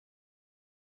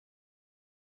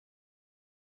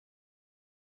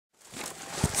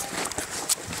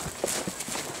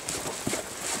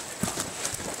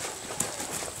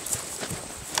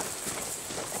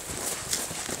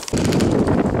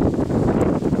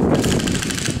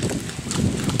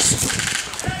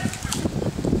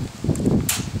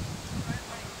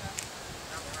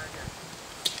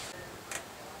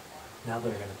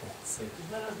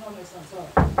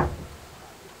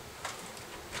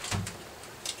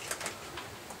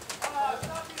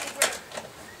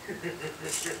Hey,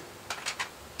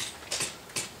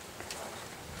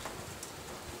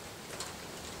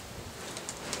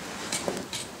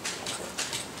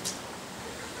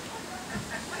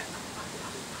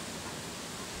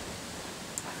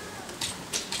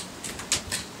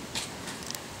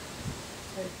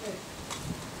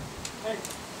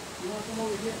 you want to come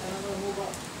over here and I'm going to move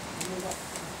up. Move up.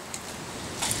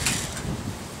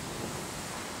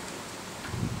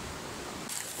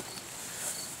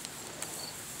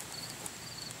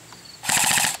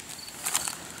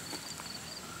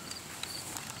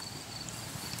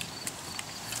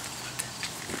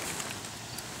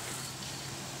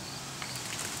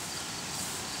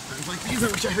 Times like these, I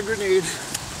wish I had a grenade.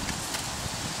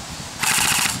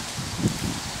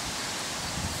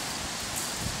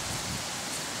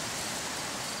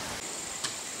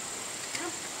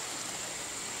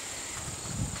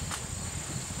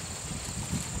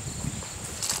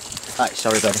 Alright,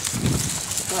 sorry, buddy.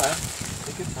 Alright,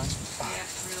 take your time. Yeah,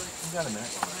 really. You got a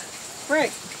minute.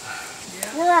 Frank,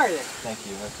 Yeah. where are they? Thank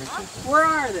you, I appreciate that. Where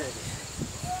are they?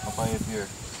 I'll buy you a beer.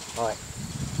 Alright,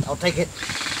 I'll take it.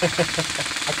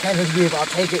 I can't believe I'll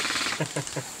take it.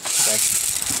 Thanks.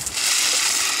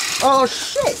 Oh,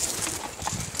 shit!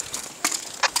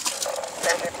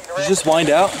 Did you just wind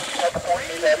out?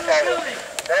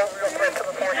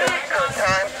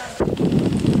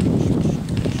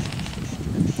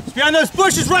 It's behind those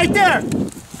bushes right there!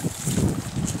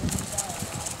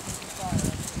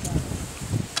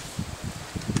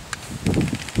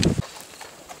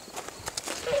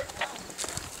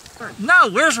 No,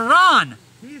 where's Ron?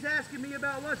 He's asking me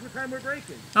about lunch, what time we're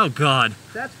breaking. Oh God.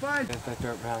 That's fine. Get that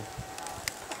dirt round.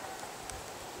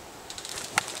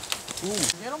 Ooh.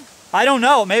 Get him? I don't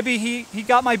know. Maybe he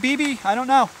got my BB. I don't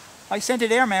know. I sent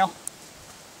it airmail.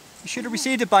 You should have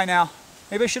received it by now.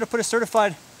 Maybe I should have put a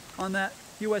certified on that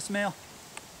U.S. mail.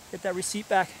 Get that receipt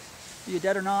back. Are you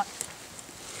dead or not?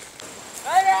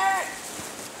 Hey!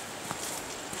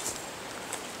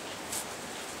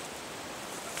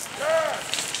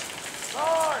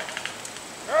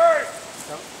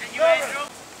 Hey!